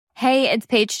Hey, it's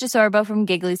Paige DeSorbo from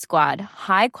Giggly Squad.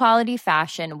 High quality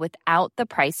fashion without the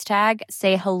price tag.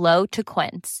 Say hello to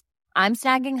Quince. I'm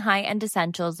snagging high-end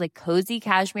essentials like cozy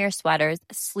cashmere sweaters,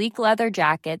 sleek leather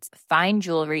jackets, fine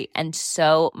jewelry, and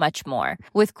so much more.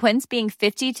 With Quince being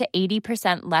 50 to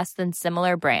 80% less than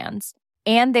similar brands.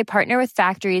 And they partner with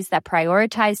factories that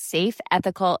prioritize safe,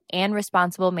 ethical, and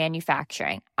responsible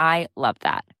manufacturing. I love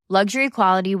that. Luxury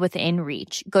quality within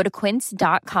reach. Go to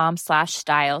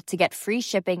quince.com/style to get free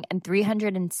shipping and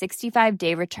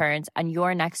 365-day returns on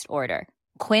your next order.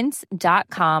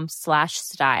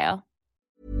 Quince.com/style.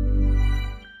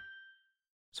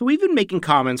 So we've been making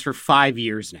comments for 5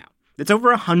 years now. It's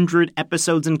over 100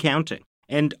 episodes and counting.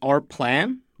 And our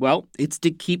plan? Well, it's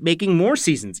to keep making more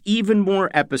seasons, even more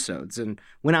episodes. And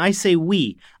when I say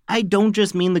we, I don't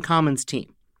just mean the Commons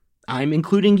team. I'm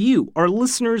including you, our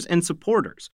listeners and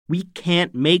supporters. We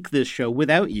can't make this show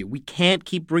without you. We can't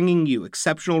keep bringing you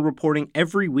exceptional reporting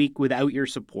every week without your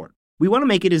support. We want to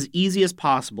make it as easy as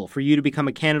possible for you to become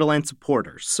a Canadaland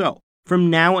supporter. So, from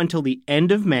now until the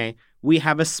end of May, we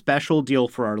have a special deal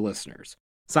for our listeners.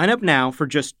 Sign up now for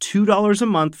just $2 a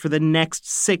month for the next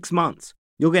 6 months.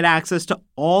 You'll get access to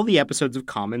all the episodes of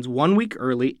Commons 1 week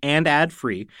early and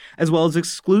ad-free, as well as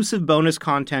exclusive bonus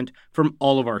content from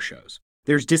all of our shows.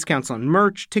 There's discounts on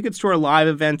merch, tickets to our live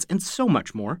events, and so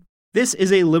much more. This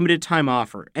is a limited time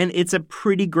offer, and it's a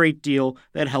pretty great deal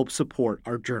that helps support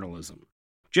our journalism.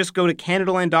 Just go to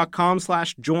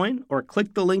Canadaland.com/join or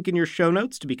click the link in your show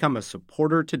notes to become a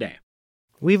supporter today.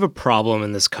 We have a problem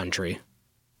in this country.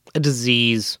 A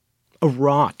disease, a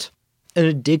rot, an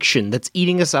addiction that's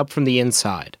eating us up from the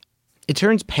inside. It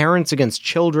turns parents against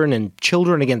children and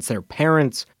children against their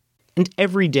parents. And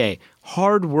every day,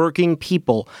 hard-working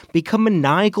people become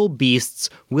maniacal beasts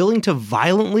willing to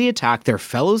violently attack their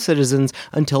fellow citizens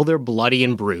until they're bloody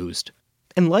and bruised.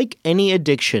 And like any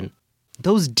addiction,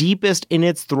 those deepest in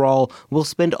its thrall will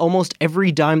spend almost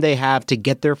every dime they have to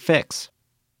get their fix.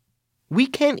 We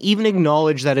can't even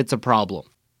acknowledge that it's a problem.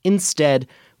 Instead,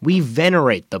 we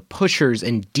venerate the pushers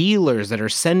and dealers that are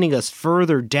sending us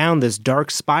further down this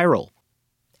dark spiral.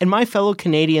 And my fellow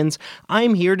Canadians,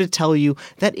 I'm here to tell you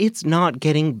that it's not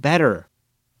getting better.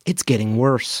 It's getting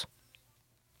worse.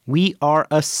 We are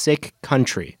a sick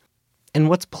country. And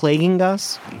what's plaguing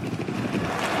us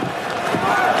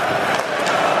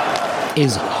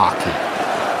is hockey.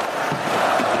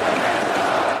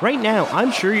 Right now,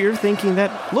 I'm sure you're thinking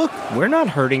that, look, we're not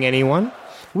hurting anyone.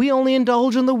 We only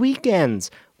indulge on the weekends.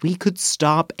 We could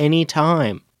stop any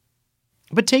time.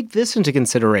 But take this into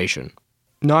consideration.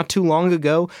 Not too long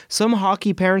ago, some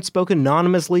hockey parents spoke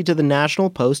anonymously to the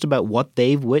National Post about what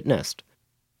they've witnessed.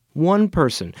 One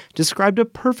person described a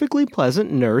perfectly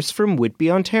pleasant nurse from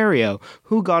Whitby, Ontario,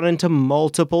 who got into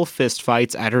multiple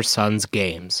fistfights at her son's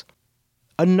games.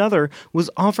 Another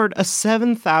was offered a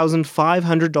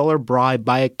 $7,500 bribe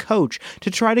by a coach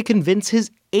to try to convince his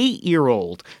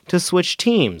 8-year-old to switch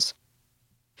teams.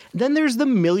 Then there's the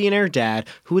millionaire dad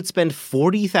who would spend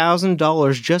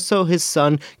 $40,000 just so his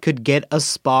son could get a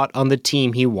spot on the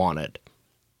team he wanted.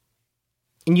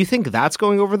 And you think that's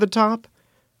going over the top?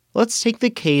 Let's take the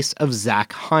case of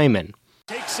Zach Hyman.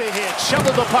 Takes a hit,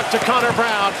 shoveled the puck to Connor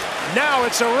Brown. Now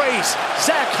it's a race.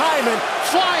 Zach Hyman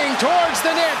flying towards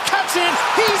the net, cuts in,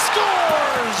 he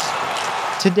scores!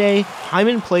 Today,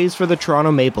 Hyman plays for the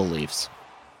Toronto Maple Leafs.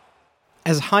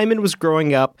 As Hyman was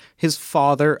growing up, his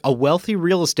father, a wealthy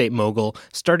real estate mogul,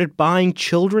 started buying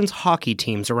children's hockey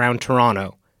teams around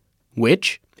Toronto,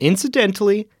 which,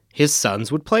 incidentally, his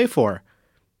sons would play for.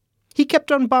 He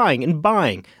kept on buying and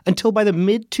buying until by the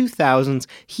mid-2000s,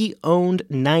 he owned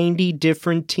 90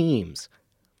 different teams.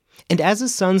 And as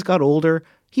his sons got older,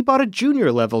 he bought a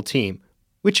junior-level team,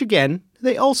 which again,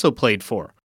 they also played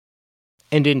for.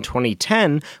 And in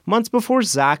 2010, months before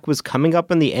Zach was coming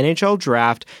up in the NHL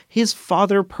draft, his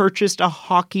father purchased a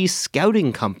hockey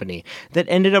scouting company that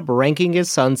ended up ranking his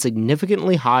son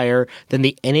significantly higher than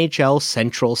the NHL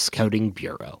Central Scouting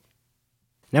Bureau.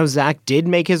 Now, Zach did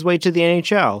make his way to the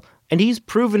NHL, and he's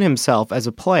proven himself as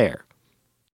a player.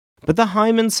 But the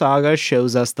Hyman saga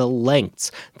shows us the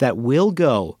lengths that we'll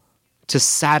go to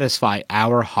satisfy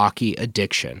our hockey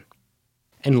addiction.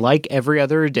 And like every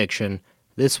other addiction,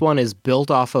 this one is built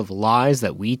off of lies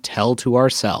that we tell to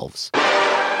ourselves.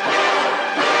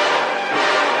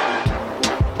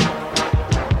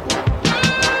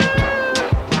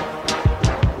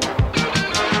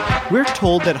 We're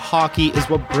told that hockey is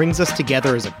what brings us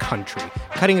together as a country,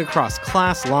 cutting across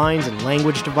class lines and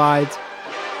language divides.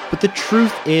 But the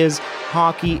truth is,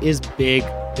 hockey is big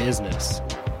business.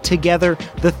 Together,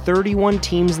 the 31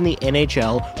 teams in the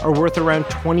NHL are worth around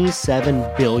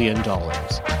 $27 billion.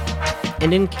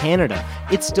 And in Canada,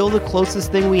 it's still the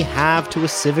closest thing we have to a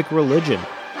civic religion.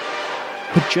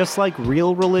 But just like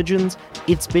real religions,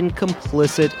 it's been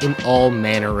complicit in all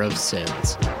manner of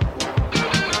sins.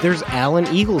 There's Alan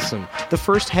Eagleson, the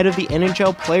first head of the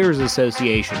NHL Players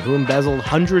Association, who embezzled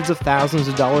hundreds of thousands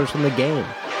of dollars from the game.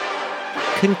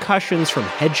 Concussions from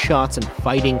headshots and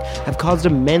fighting have caused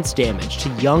immense damage to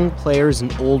young players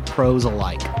and old pros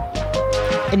alike.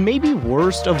 And maybe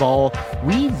worst of all,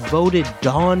 we voted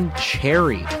Don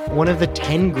Cherry, one of the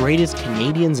 10 greatest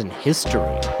Canadians in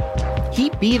history. He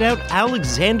beat out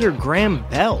Alexander Graham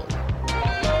Bell.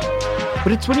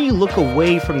 But it's when you look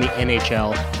away from the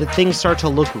NHL that things start to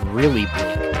look really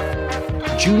bleak.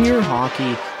 Junior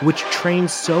hockey, which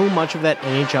trains so much of that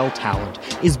NHL talent,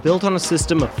 is built on a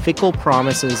system of fickle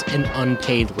promises and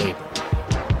unpaid labor.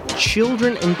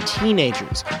 Children and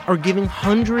teenagers are giving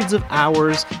hundreds of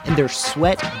hours and their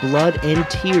sweat, blood, and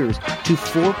tears to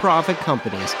for-profit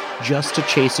companies just to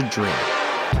chase a dream.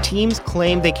 Teams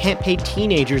claim they can't pay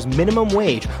teenagers minimum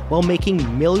wage while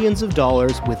making millions of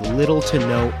dollars with little to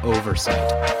no oversight.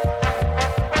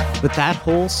 But that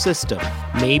whole system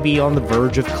may be on the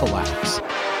verge of collapse.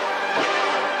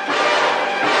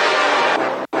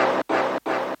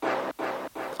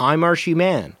 I'm Archie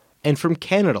Mann, and from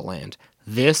Canadaland,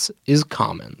 this is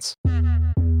Commons.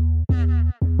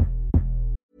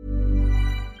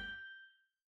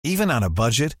 Even on a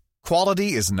budget,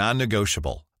 quality is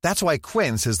non-negotiable. That's why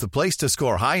Quince is the place to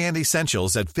score high-end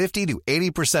essentials at 50 to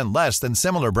 80% less than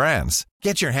similar brands.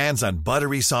 Get your hands on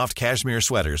buttery soft cashmere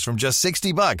sweaters from just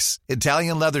 $60,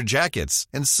 Italian leather jackets,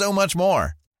 and so much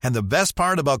more. And the best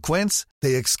part about Quince,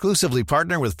 they exclusively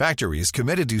partner with factories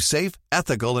committed to safe,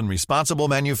 ethical, and responsible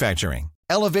manufacturing.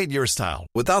 Elevate your style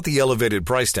without the elevated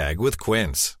price tag with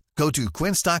Quince. Go to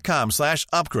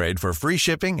quince.com/upgrade for free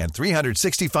shipping and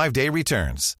 365-day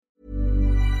returns.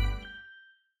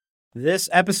 This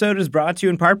episode is brought to you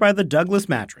in part by the Douglas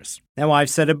Mattress. Now, I've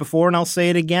said it before and I'll say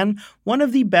it again. One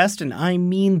of the best, and I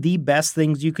mean the best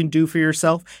things you can do for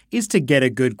yourself is to get a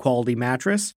good quality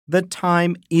mattress. The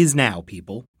time is now,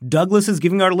 people. Douglas is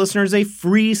giving our listeners a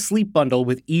free sleep bundle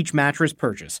with each mattress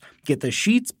purchase. Get the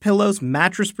sheets, pillows,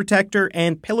 mattress protector,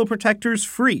 and pillow protectors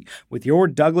free with your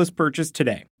Douglas purchase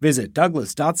today. Visit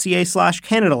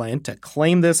douglas.ca/Canadaland to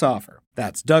claim this offer.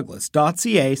 That's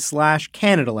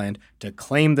douglas.ca/Canadaland to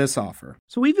claim this offer.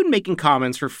 So we've been making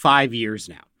Commons for 5 years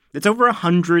now. It's over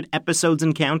 100 episodes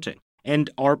and counting. And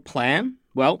our plan?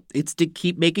 Well, it's to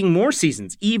keep making more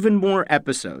seasons, even more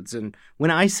episodes. And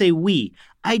when I say we,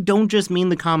 I don't just mean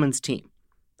the Commons team.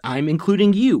 I'm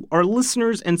including you, our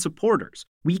listeners and supporters.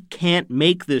 We can't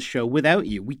make this show without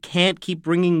you. We can't keep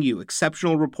bringing you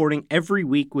exceptional reporting every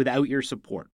week without your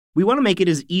support. We want to make it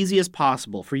as easy as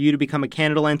possible for you to become a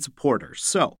Canadaland supporter.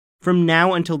 So, from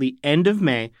now until the end of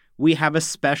May, we have a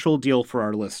special deal for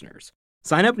our listeners.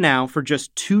 Sign up now for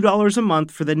just $2 a month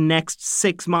for the next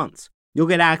 6 months. You'll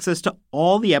get access to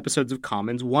all the episodes of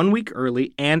Commons 1 week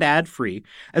early and ad-free,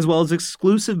 as well as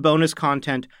exclusive bonus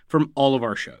content from all of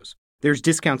our shows. There's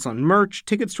discounts on merch,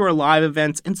 tickets to our live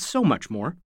events, and so much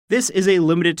more. This is a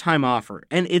limited time offer,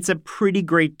 and it's a pretty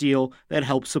great deal that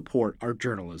helps support our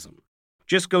journalism.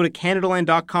 Just go to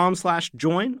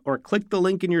Canadaland.com/join or click the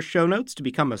link in your show notes to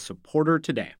become a supporter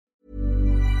today.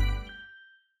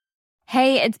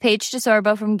 Hey, it's Paige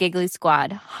DeSorbo from Giggly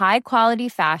Squad. High quality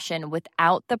fashion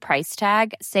without the price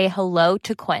tag. Say hello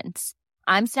to Quince.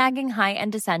 I'm snagging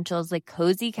high-end essentials like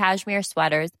cozy cashmere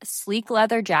sweaters, sleek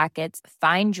leather jackets,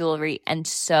 fine jewelry, and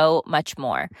so much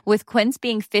more. With Quince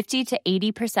being 50 to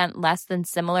 80% less than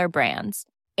similar brands.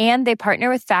 And they partner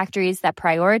with factories that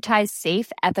prioritize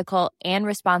safe, ethical, and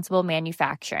responsible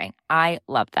manufacturing. I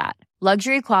love that.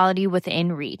 Luxury quality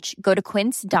within reach. Go to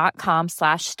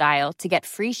quince.com/style to get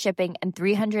free shipping and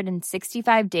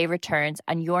 365-day returns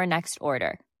on your next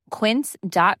order.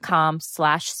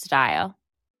 Quince.com/style.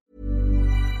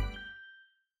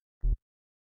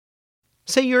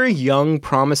 Say you're a young,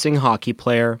 promising hockey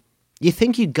player. You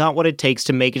think you got what it takes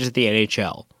to make it to the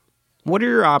NHL. What are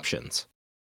your options?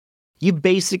 You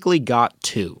basically got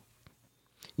two.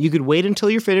 You could wait until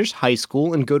you're finished high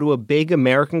school and go to a big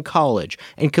American college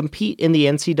and compete in the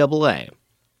NCAA.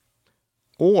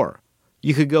 Or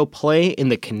you could go play in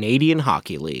the Canadian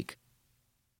Hockey League.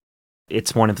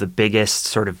 It's one of the biggest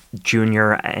sort of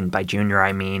junior, and by junior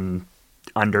I mean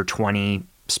under 20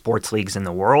 sports leagues in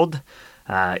the world.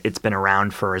 It's been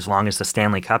around for as long as the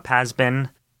Stanley Cup has been.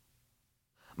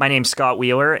 My name's Scott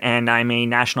Wheeler, and I'm a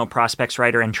national prospects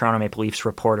writer and Toronto Maple Leafs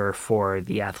reporter for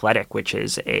The Athletic, which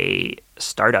is a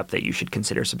startup that you should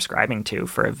consider subscribing to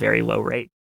for a very low rate.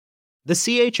 The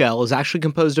CHL is actually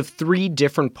composed of 3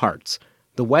 different parts: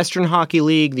 the Western Hockey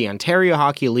League, the Ontario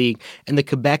Hockey League, and the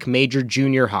Quebec Major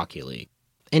Junior Hockey League.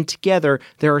 And together,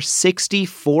 there are 60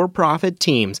 for-profit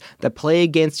teams that play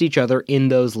against each other in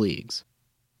those leagues.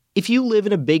 If you live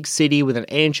in a big city with an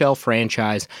AHL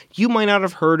franchise, you might not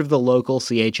have heard of the local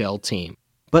CHL team.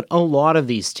 But a lot of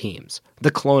these teams,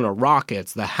 the Kelowna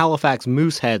Rockets, the Halifax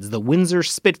Mooseheads, the Windsor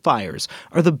Spitfires,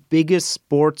 are the biggest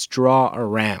sports draw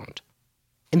around.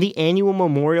 And the annual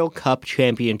Memorial Cup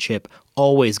Championship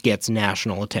always gets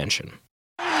national attention.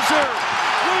 Windsor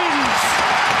wins!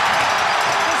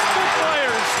 The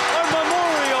Spitfires are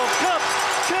Memorial Cup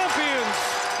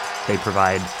champions! They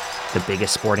provide the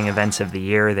biggest sporting events of the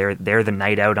year. They're the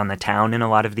night out on the town in a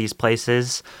lot of these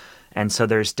places. And so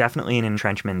there's definitely an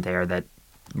entrenchment there that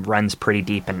runs pretty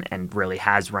deep and really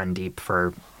has run deep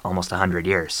for almost 100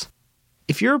 years.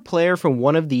 If you're a player from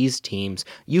one of these teams,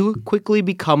 you quickly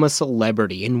become a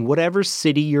celebrity in whatever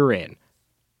city you're in.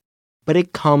 But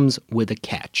it comes with a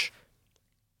catch.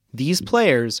 These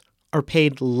players are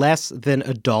paid less than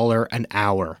 $1 an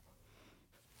hour.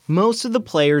 Most of the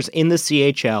players in the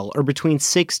CHL are between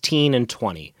 16 and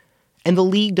 20, and the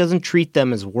league doesn't treat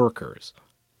them as workers.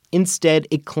 Instead,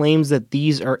 it claims that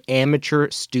these are amateur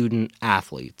student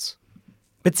athletes.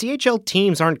 But CHL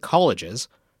teams aren't colleges.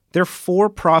 They're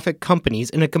for-profit companies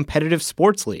in a competitive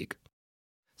sports league.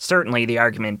 Certainly, the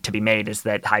argument to be made is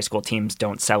that high school teams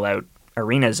don't sell out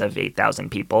arenas of 8,000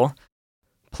 people.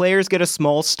 Players get a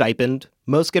small stipend.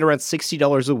 Most get around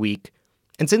 $60 a week.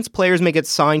 And since players may get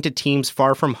signed to teams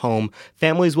far from home,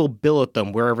 families will billet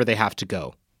them wherever they have to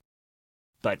go.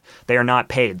 But they are not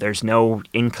paid. There's no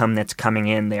income that's coming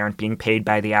in. They aren't being paid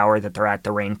by the hour that they're at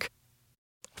the rink.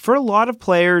 For a lot of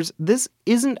players, this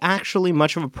isn't actually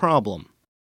much of a problem.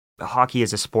 Hockey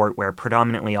is a sport where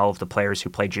predominantly all of the players who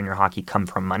play junior hockey come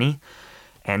from money.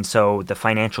 And so the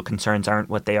financial concerns aren't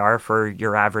what they are for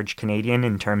your average Canadian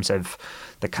in terms of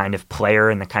the kind of player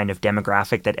and the kind of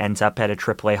demographic that ends up at a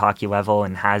AAA hockey level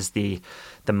and has the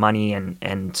money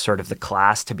and sort of the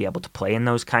class to be able to play in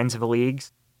those kinds of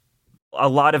leagues. A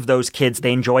lot of those kids,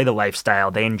 they enjoy the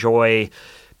lifestyle. They enjoy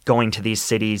going to these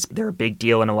cities. They're a big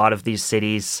deal in a lot of these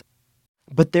cities.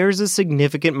 But there's a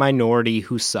significant minority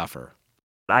who suffer.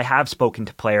 I have spoken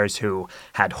to players who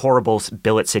had horrible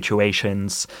billet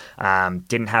situations,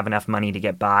 didn't have enough money to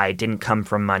get by, didn't come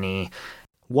from money.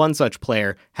 One such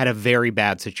player had a very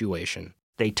bad situation.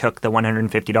 They took the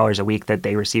 $150 a week that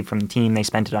they received from the team, they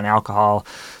spent it on alcohol.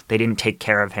 They didn't take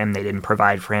care of him, they didn't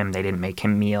provide for him, they didn't make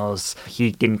him meals.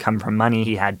 He didn't come from money,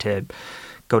 he had to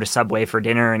go to Subway for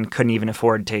dinner and couldn't even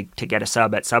afford to get a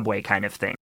sub at Subway kind of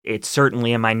thing. It's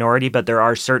certainly a minority, but there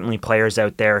are certainly players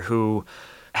out there who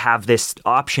have this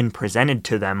option presented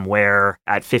to them where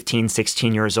at 15,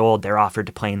 16 years old, they're offered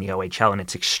to play in the OHL, and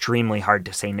it's extremely hard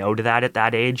to say no to that at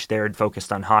that age. They're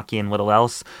focused on hockey and little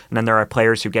else. And then there are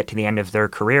players who get to the end of their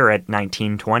career at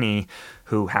 19, 20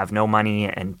 who have no money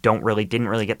and didn't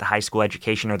really get the high school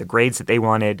education or the grades that they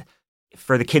wanted.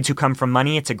 For the kids who come from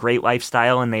money, it's a great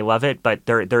lifestyle and they love it, but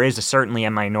there is certainly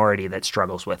a minority that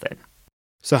struggles with it.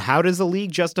 So how does the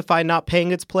league justify not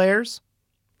paying its players?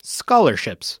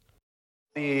 Scholarships.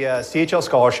 The CHL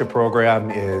scholarship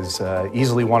program is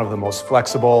easily one of the most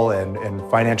flexible and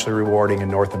financially rewarding in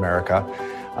North America.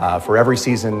 For every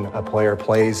season a player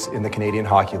plays in the Canadian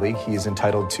Hockey League, he is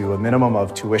entitled to a minimum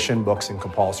of tuition, books, and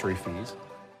compulsory fees.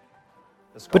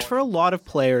 But for a lot of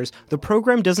players, the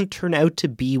program doesn't turn out to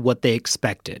be what they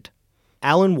expected.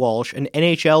 Alan Walsh, an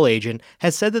NHL agent,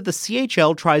 has said that the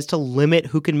CHL tries to limit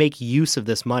who can make use of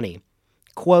this money.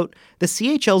 Quote, "The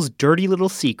CHL's dirty little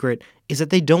secret is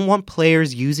that they don't want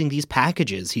players using these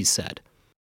packages," he said.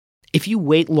 If you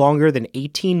wait longer than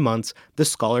 18 months, the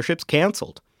scholarship's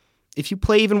canceled. If you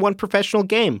play even one professional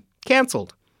game,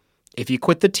 canceled. If you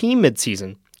quit the team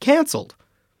midseason, canceled.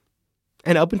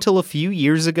 And up until a few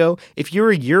years ago, if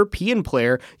you're a European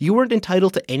player, you weren't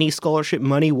entitled to any scholarship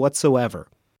money whatsoever.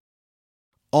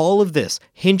 All of this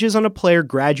hinges on a player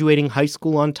graduating high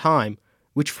school on time,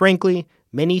 which frankly,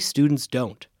 many students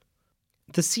don't.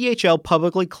 The CHL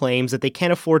publicly claims that they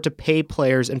can't afford to pay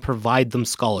players and provide them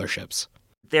scholarships.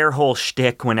 Their whole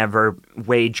shtick whenever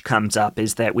wage comes up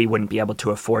is that we wouldn't be able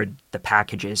to afford the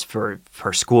packages for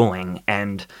schooling.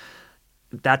 And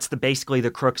that's basically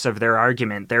the crux of their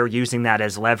argument. They're using that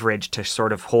as leverage to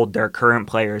sort of hold their current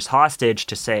players hostage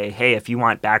to say, hey, if you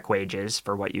want back wages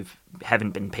for what you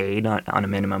haven't been paid on a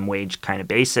minimum wage kind of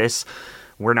basis,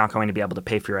 we're not going to be able to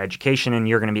pay for your education and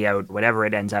you're going to be out whatever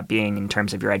it ends up being in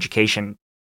terms of your education.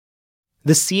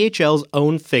 The CHL's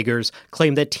own figures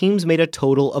claim that teams made a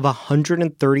total of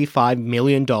 $135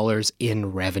 million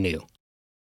in revenue.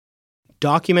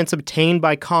 documents obtained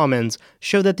by Commons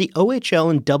show that the OHL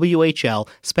and WHL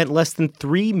spent less than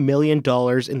 $3 million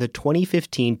in the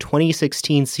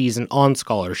 2015-2016 season on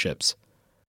scholarships.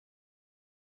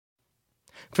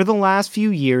 For the last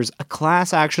few years, a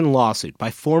class action lawsuit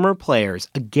by former players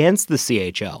against the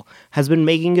CHL has been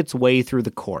making its way through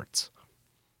the courts.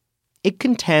 It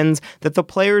contends that the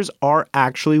players are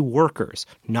actually workers,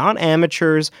 not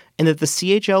amateurs, and that the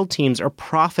CHL teams are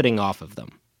profiting off of them.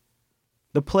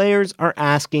 The players are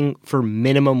asking for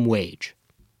minimum wage.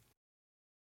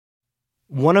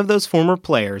 One of those former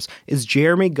players is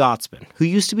Jeremy Gottsman, who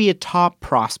used to be a top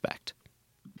prospect.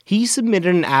 He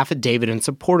submitted an affidavit in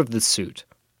support of this suit.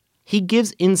 He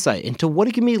gives insight into what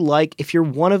it can be like if you're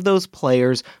one of those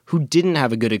players who didn't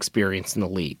have a good experience in the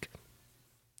league.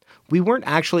 We weren't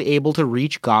actually able to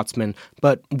reach Gottsman,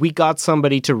 but we got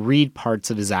somebody to read parts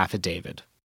of his affidavit.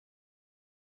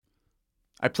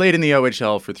 I played in the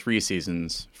OHL for 3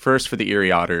 seasons, first for the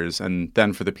Erie Otters and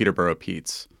then for the Peterborough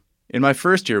Petes. In my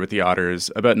first year with the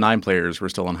Otters, about 9 players were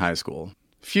still in high school.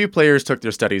 Few players took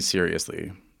their studies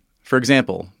seriously. For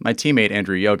example, my teammate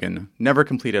Andrew Yogan never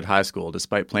completed high school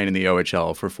despite playing in the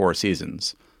OHL for 4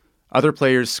 seasons. Other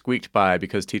players squeaked by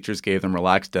because teachers gave them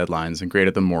relaxed deadlines and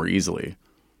graded them more easily.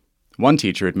 One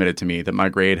teacher admitted to me that my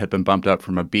grade had been bumped up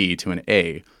from a B to an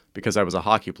A because I was a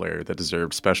hockey player that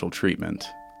deserved special treatment.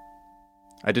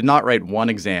 I did not write one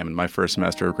exam in my first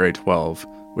semester of grade 12,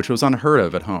 which was unheard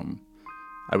of at home.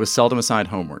 I was seldom assigned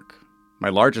homework. My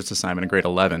largest assignment in grade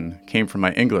 11 came from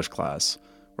my English class,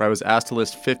 where I was asked to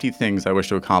list 50 things I wish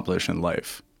to accomplish in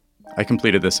life. I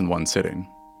completed this in one sitting.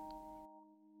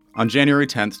 On January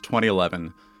 10th,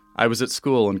 2011, I was at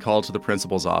school and called to the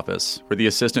principal's office, where the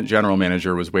assistant general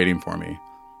manager was waiting for me.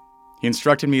 He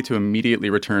instructed me to immediately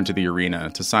return to the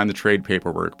arena to sign the trade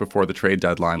paperwork before the trade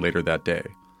deadline later that day.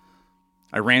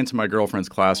 I ran to my girlfriend's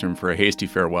classroom for a hasty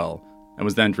farewell and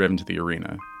was then driven to the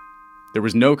arena. There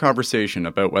was no conversation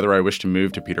about whether I wished to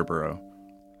move to Peterborough.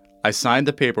 I signed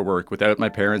the paperwork without my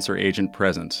parents or agent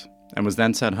present and was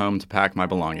then sent home to pack my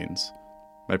belongings.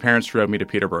 My parents drove me to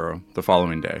Peterborough the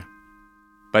following day.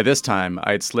 By this time,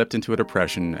 I had slipped into a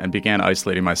depression and began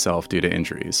isolating myself due to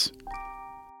injuries.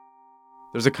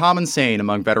 There's a common saying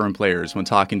among veteran players when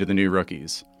talking to the new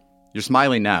rookies: "You're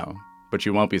smiling now, but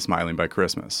you won't be smiling by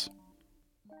Christmas."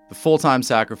 The full-time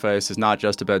sacrifice is not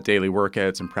just about daily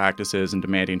workouts and practices and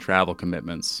demanding travel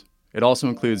commitments. It also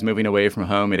includes moving away from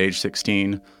home at age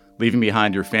 16, leaving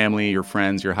behind your family, your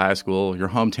friends, your high school, your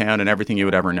hometown, and everything you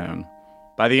had ever known.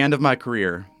 By the end of my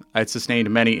career, I had sustained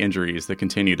many injuries that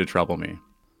continue to trouble me.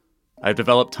 I've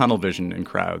developed tunnel vision in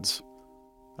crowds.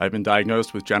 I've been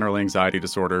diagnosed with general anxiety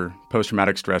disorder,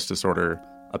 post-traumatic stress disorder,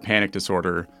 a panic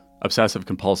disorder,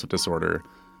 obsessive-compulsive disorder,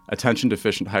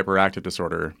 attention-deficient hyperactive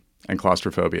disorder, and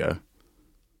claustrophobia.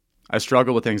 I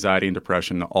struggle with anxiety and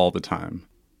depression all the time.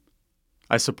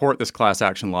 I support this class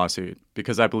action lawsuit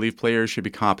because I believe players should be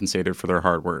compensated for their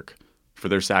hard work, for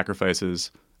their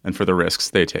sacrifices, and for the risks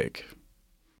they take.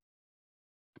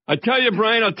 I tell you,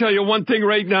 Brian, I'll tell you one thing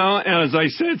right now, and as I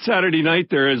said Saturday night,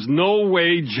 there is no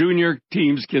way junior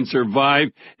teams can survive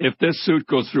if this suit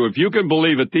goes through. If you can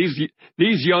believe it,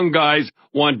 these young guys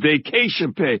want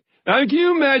vacation pay. Now, can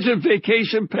you imagine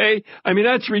vacation pay? I mean,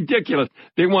 that's ridiculous.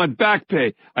 They want back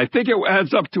pay. I think it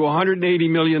adds up to $180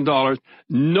 million.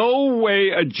 No way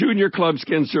a junior clubs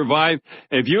can survive.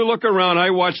 If you look around,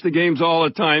 I watch the games all the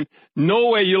time. No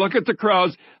way. You look at the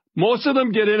crowds. Most of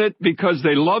them get in it because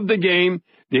they love the game.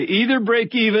 They either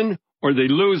break even or they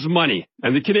lose money.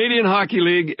 And the Canadian Hockey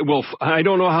League I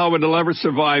don't know how it'll ever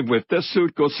survive if this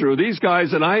suit goes through. These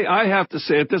guys, and I have to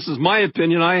say it, this is my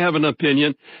opinion, I have an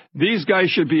opinion, these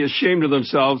guys should be ashamed of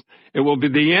themselves. It will be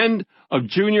the end of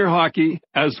junior hockey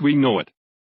as we know it.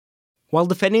 While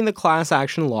defending the class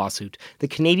action lawsuit, the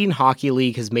Canadian Hockey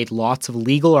League has made lots of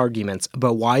legal arguments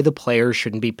about why the players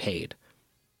shouldn't be paid.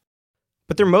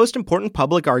 But their most important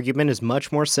public argument is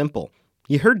much more simple.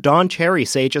 You heard Don Cherry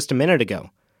say it just a minute ago.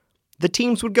 The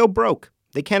teams would go broke.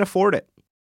 They can't afford it.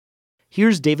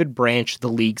 Here's David Branch, the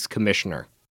league's commissioner.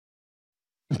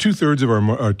 2/3 of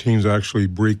our teams actually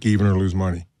break even or lose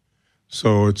money.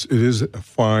 So it is a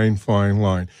fine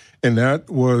line. And that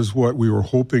was what we were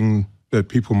hoping that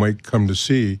people might come to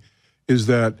see, is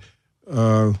that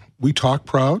we talk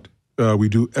proud. We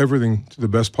do everything to the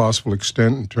best possible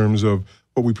extent in terms of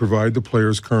what we provide the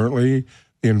players currently,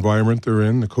 the environment they're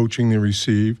in, the coaching they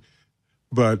receive.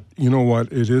 But you know what?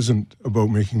 It isn't about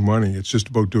making money. It's just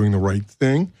about doing the right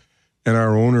thing. And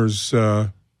our owners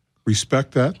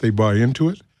respect that. They buy into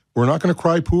it. We're not going to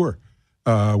cry poor.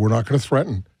 We're not going to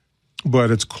threaten.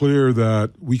 But it's clear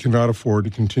that we cannot afford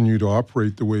to continue to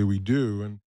operate the way we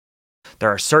do. There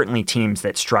are certainly teams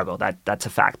that struggle. That's a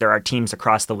fact. There are teams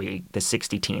across the league, the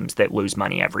 60 teams, that lose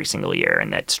money every single year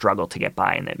and that struggle to get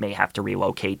by and that may have to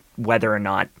relocate whether or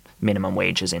not minimum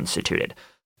wage is instituted.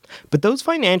 But those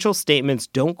financial statements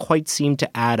don't quite seem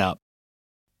to add up.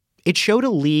 It showed a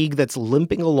league that's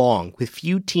limping along with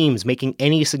few teams making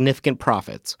any significant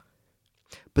profits.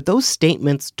 But those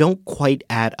statements don't quite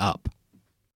add up.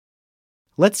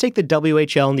 Let's take the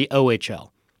WHL and the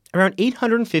OHL. Around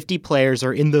 850 players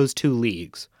are in those two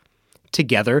leagues.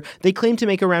 Together, they claim to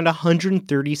make around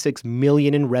 $136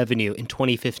 million in revenue in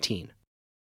 2015.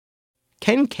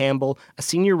 Ken Campbell, a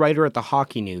senior writer at the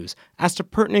Hockey News, asked a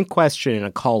pertinent question in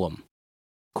a column.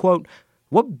 Quote,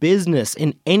 "What business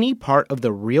in any part of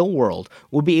the real world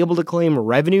will be able to claim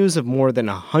revenues of more than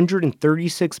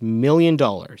 $136 million,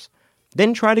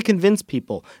 then try to convince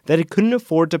people that it couldn't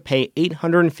afford to pay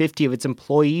 850 of its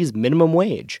employees minimum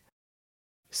wage?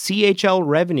 CHL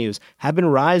revenues have been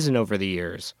rising over the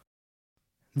years.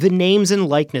 The names and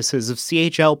likenesses of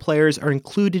CHL players are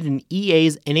included in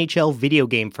EA's NHL video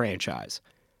game franchise.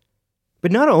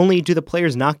 But not only do the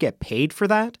players not get paid for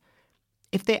that,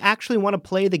 if they actually want to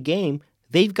play the game,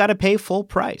 they've got to pay full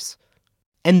price.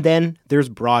 And then there's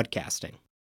broadcasting.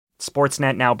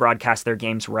 Sportsnet now broadcasts their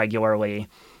games regularly.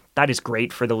 That is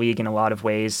great for the league in a lot of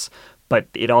ways, but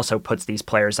it also puts these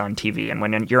players on TV. And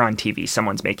when you're on TV,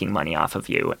 someone's making money off of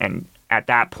you. And at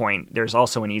that point, there's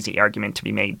also an easy argument to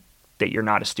be made that you're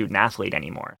not a student athlete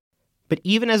anymore. But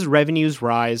even as revenues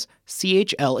rise,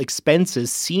 CHL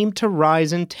expenses seem to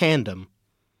rise in tandem.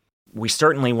 We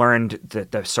certainly learned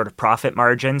the sort of profit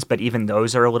margins, but even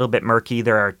those are a little bit murky.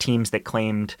 There are teams that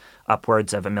claimed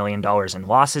upwards of $1 million in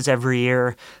losses every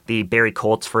year. The Barrie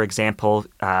Colts, for example,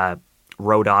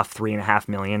 wrote off $3.5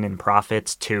 million in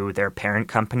profits to their parent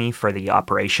company for the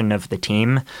operation of the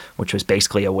team, which was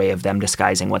basically a way of them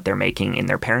disguising what they're making in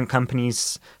their parent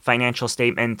company's financial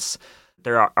statements.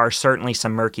 There are certainly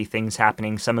some murky things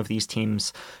happening. Some of these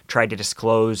teams try to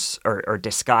disclose or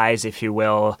disguise, if you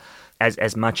will,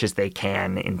 as much as they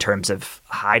can in terms of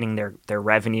hiding their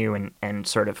revenue and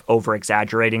sort of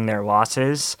over-exaggerating their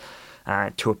losses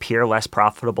to appear less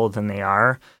profitable than they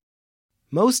are.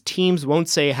 Most teams won't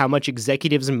say how much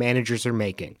executives and managers are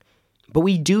making, but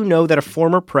we do know that a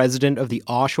former president of the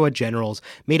Oshawa Generals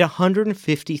made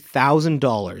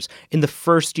 $150,000 in the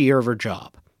first year of her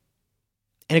job.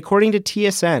 And according to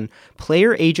TSN,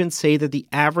 player agents say that the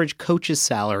average coach's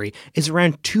salary is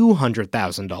around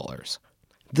 $200,000.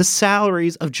 The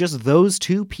salaries of just those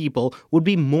two people would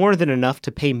be more than enough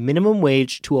to pay minimum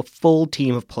wage to a full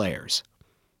team of players.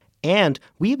 And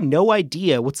we have no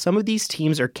idea what some of these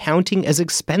teams are counting as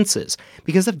expenses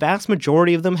because the vast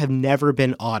majority of them have never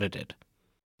been audited.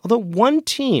 Although one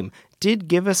team did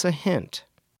give us a hint.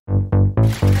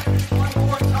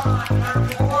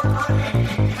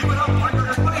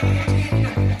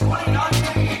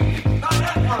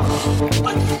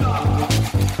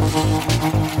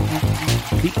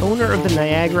 The owner of the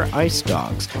Niagara Ice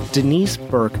Dogs, Denise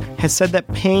Burke, has said that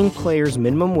paying players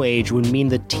minimum wage would mean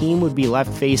the team would be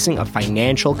left facing a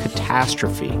financial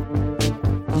catastrophe.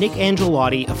 Nick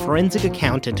Angelotti, a forensic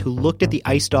accountant who looked at the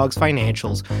Ice Dogs'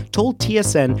 financials, told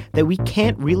TSN that we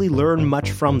can't really learn much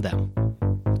from them.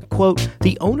 Quote,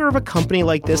 "The owner of a company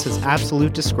like this has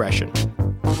absolute discretion.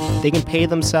 They can pay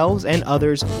themselves and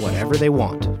others whatever they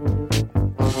want.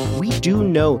 We do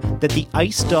know that the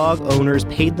Ice Dog owners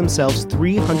paid themselves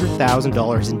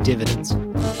 $300,000 in dividends,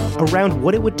 around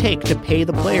what it would take to pay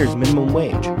the players minimum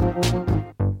wage.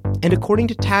 And according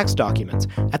to tax documents,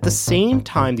 at the same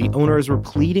time the owners were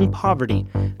pleading poverty,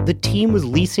 the team was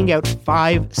leasing out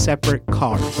 5 separate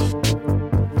cars.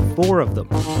 4 of them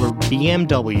were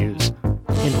BMWs,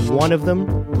 and 1 of them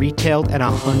retailed at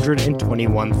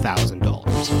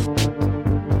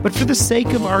 $121,000. But for the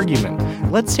sake of argument,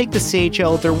 let's take the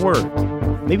CHL at their word.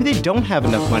 Maybe they don't have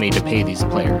enough money to pay these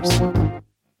players.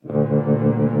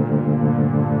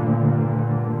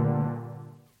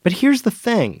 But here's the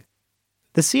thing.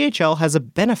 The CHL has a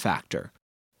benefactor.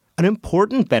 An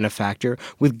important benefactor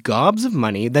with gobs of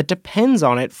money that depends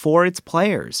on it for its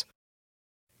players.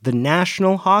 The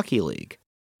National Hockey League.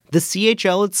 The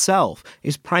CHL itself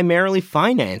is primarily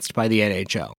financed by the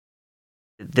NHL.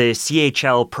 The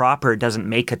CHL proper doesn't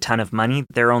make a ton of money.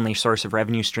 Their only source of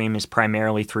revenue stream is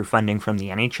primarily through funding from the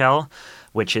NHL,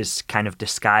 which is kind of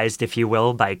disguised, if you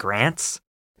will, by grants.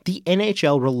 The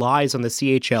NHL relies on the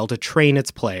CHL to train its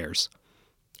players.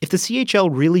 If the CHL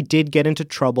really did get into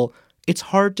trouble, it's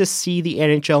hard to see the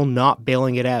NHL not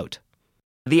bailing it out.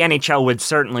 The NHL would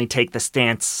certainly take the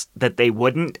stance that they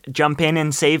wouldn't jump in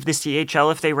and save the CHL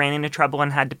if they ran into trouble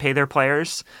and had to pay their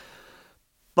players.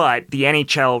 But the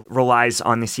NHL relies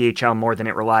on the CHL more than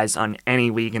it relies on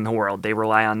any league in the world. They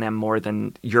rely on them more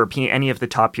than any of the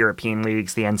top European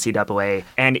leagues, the NCAA.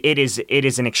 And it is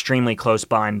an extremely close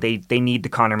bond. They need the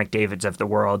Connor McDavids of the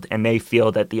world, and they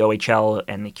feel that the OHL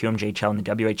and the QMJHL and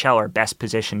the WHL are best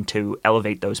positioned to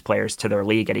elevate those players to their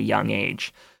league at a young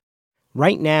age.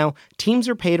 Right now, teams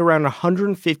are paid around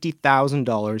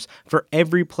 $150,000 for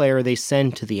every player they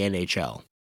send to the NHL.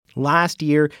 Last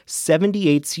year,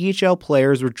 78 CHL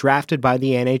players were drafted by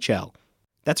the NHL.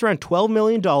 That's around $12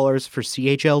 million for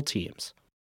CHL teams.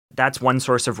 That's one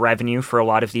source of revenue for a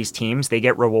lot of these teams. They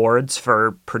get rewards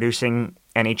for producing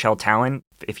NHL talent.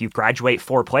 If you graduate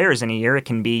 4 players in a year, it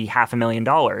can be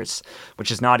 $500,000,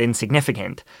 which is not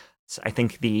insignificant. So I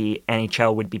think the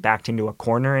NHL would be backed into a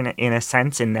corner in a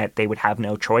sense, in that they would have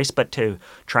no choice but to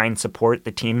try and support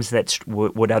the teams that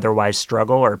would otherwise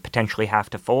struggle or potentially have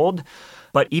to fold.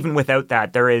 But even without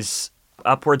that, there is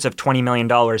upwards of $20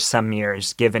 million some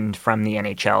years given from the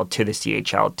NHL to the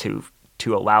CHL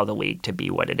to allow the league to be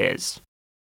what it is.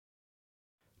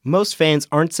 Most fans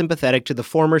aren't sympathetic to the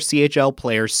former CHL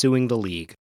players suing the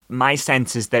league. My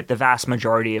sense is that the vast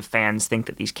majority of fans think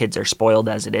that these kids are spoiled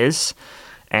as it is,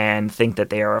 and think that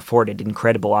they are afforded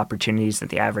incredible opportunities that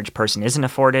the average person isn't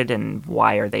afforded, and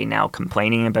why are they now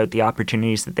complaining about the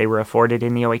opportunities that they were afforded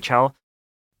in the OHL?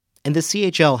 And the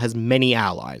CHL has many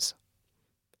allies.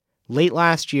 Late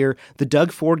last year, the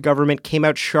Doug Ford government came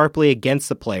out sharply against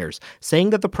the players, saying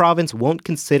that the province won't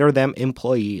consider them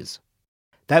employees.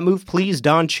 That move pleased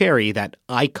Don Cherry, that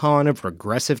icon of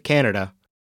progressive Canada.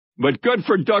 But good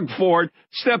for Doug Ford,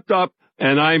 stepped up,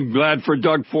 and I'm glad for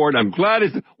Doug Ford. I'm glad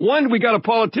we got a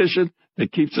politician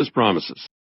that keeps his promises.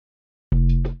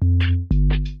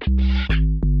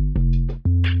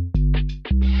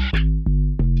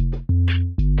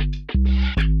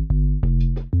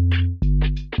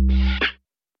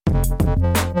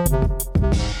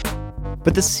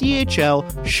 But the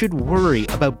CHL should worry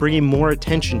about bringing more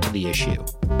attention to the issue.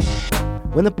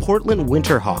 When the Portland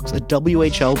Winterhawks, a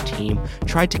WHL team,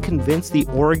 tried to convince the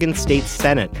Oregon State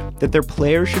Senate that their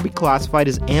players should be classified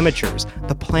as amateurs,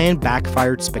 the plan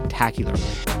backfired spectacularly.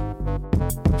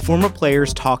 Former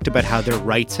players talked about how their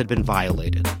rights had been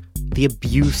violated, the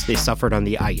abuse they suffered on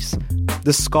the ice,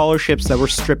 the scholarships that were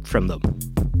stripped from them,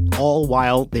 all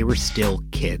while they were still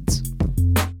kids.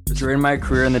 During my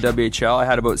career in the WHL, I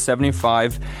had about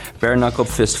 75 bare-knuckle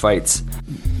fistfights.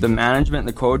 The management,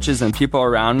 the coaches, and people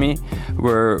around me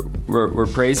were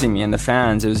praising me, and the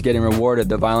fans, it was getting rewarded.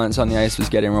 The violence on the ice was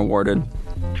getting rewarded.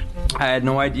 I had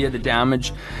no idea the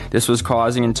damage this was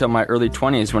causing until my early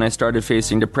 20s, when I started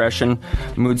facing depression,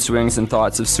 mood swings, and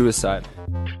thoughts of suicide.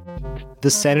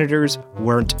 The Senators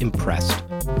weren't impressed.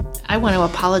 I want to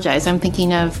apologize. I'm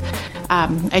thinking of,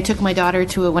 I took my daughter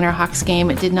to a Winterhawks game.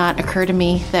 It did not occur to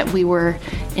me that we were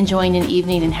enjoying an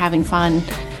evening and having fun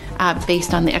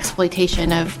based on the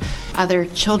exploitation of other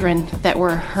children that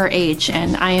were her age.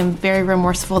 And I am very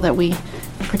remorseful that we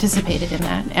participated in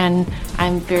that. And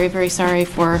I'm very, very sorry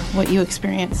for what you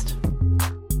experienced.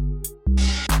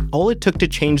 All it took to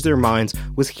change their minds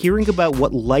was hearing about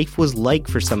what life was like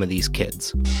for some of these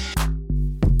kids.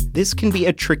 This can be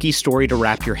a tricky story to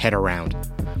wrap your head around,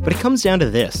 but it comes down to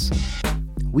this.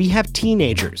 We have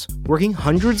teenagers working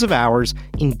hundreds of hours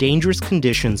in dangerous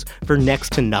conditions for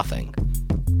next to nothing.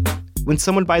 When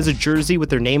someone buys a jersey with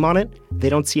their name on it, they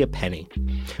don't see a penny.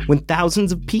 When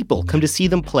thousands of people come to see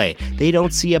them play, they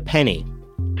don't see a penny.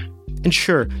 And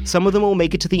sure, some of them will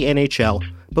make it to the NHL,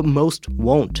 but most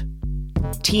won't.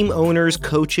 Team owners,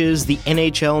 coaches, the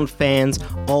NHL, and fans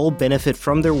all benefit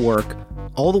from their work,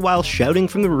 all the while shouting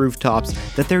from the rooftops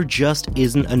that there just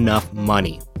isn't enough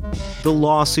money. The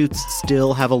lawsuits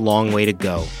still have a long way to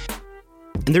go.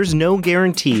 And there's no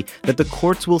guarantee that the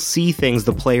courts will see things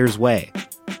the players' way.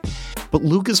 But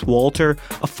Lucas Walter,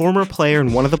 a former player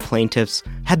and one of the plaintiffs,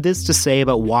 had this to say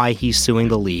about why he's suing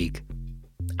the league.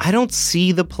 I don't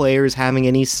see the players having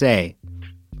any say.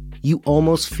 You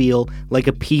almost feel like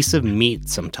a piece of meat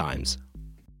sometimes.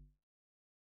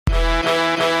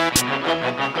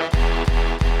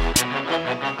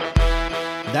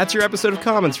 That's your episode of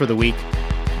Comments for the week.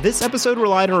 This episode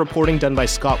relied on reporting done by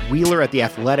Scott Wheeler at The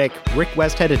Athletic, Rick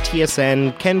Westhead at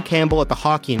TSN, Ken Campbell at The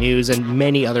Hockey News, and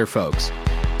many other folks.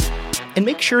 And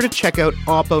make sure to check out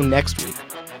Oppo next week.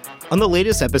 On the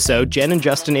latest episode, Jen and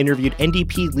Justin interviewed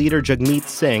NDP leader Jagmeet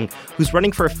Singh, who's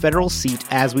running for a federal seat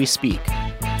as we speak.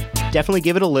 Definitely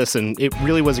give it a listen. It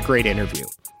really was a great interview.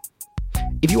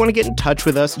 If you want to get in touch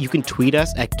with us, you can tweet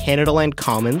us at Canadaland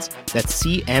Commons, that's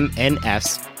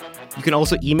CMNS. You can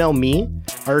also email me,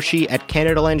 Archie, at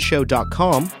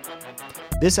CanadaLandShow.com.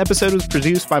 This episode was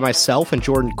produced by myself and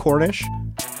Jordan Cornish.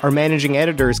 Our managing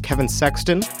editor is Kevin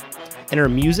Sexton, and our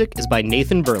music is by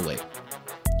Nathan Burley.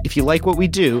 If you like what we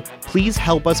do, please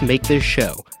help us make this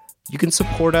show. You can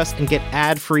support us and get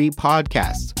ad-free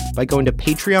podcasts by going to